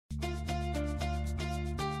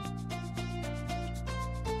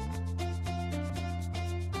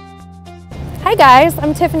Hi guys,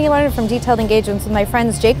 I'm Tiffany Leonard from Detailed Engagements with my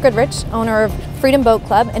friends Jake Goodrich, owner of Freedom Boat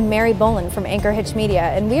Club, and Mary Boland from Anchor Hitch Media.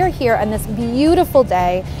 And we are here on this beautiful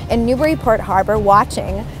day in Newburyport Harbor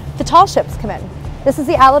watching the tall ships come in. This is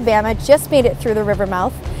the Alabama, just made it through the river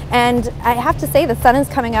mouth. And I have to say the sun is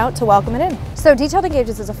coming out to welcome it in. So Detailed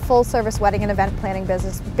Engagements is a full-service wedding and event planning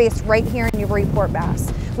business based right here in Newburyport,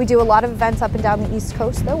 Mass. We do a lot of events up and down the East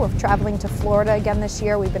Coast though. We're traveling to Florida again this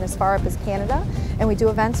year. We've been as far up as Canada. And we do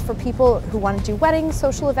events for people who want to do weddings,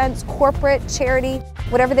 social events, corporate, charity,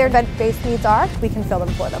 whatever their event-based needs are, we can fill them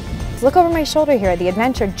for them. Look over my shoulder here. The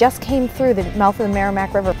Adventure just came through the mouth of the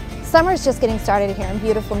Merrimack River. Summer's just getting started here in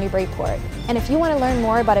beautiful Newburyport. And if you want to learn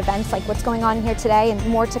more about events like what's going on here today and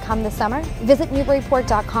more to come this summer, visit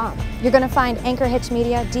Newburyport.com. You're going to find Anchor Hitch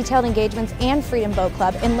Media, Detailed Engagements, and Freedom Boat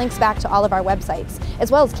Club, and links back to all of our websites,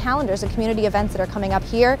 as well as calendars of community events that are coming up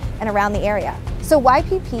here and around the area. So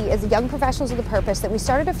YPP is Young Professionals with a Purpose that we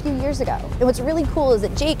started a few years ago. And what's really cool is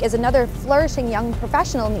that Jake is another flourishing young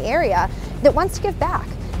professional in the area that wants to give back.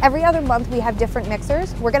 Every other month we have different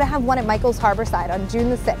mixers. We're going to have one at Michael's Harborside on June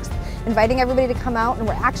the 6th. Inviting everybody to come out, and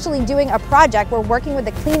we're actually doing a project. We're working with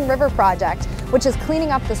the Clean River Project, which is cleaning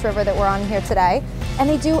up this river that we're on here today, and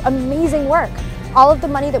they do amazing work. All of the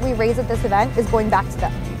money that we raise at this event is going back to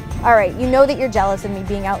them. All right, you know that you're jealous of me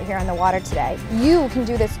being out here on the water today. You can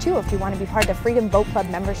do this too if you want to be part of the Freedom Boat Club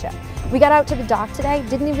membership. We got out to the dock today,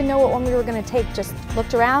 didn't even know what one we were going to take, just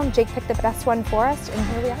looked around, Jake picked the best one for us, and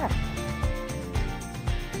here we are.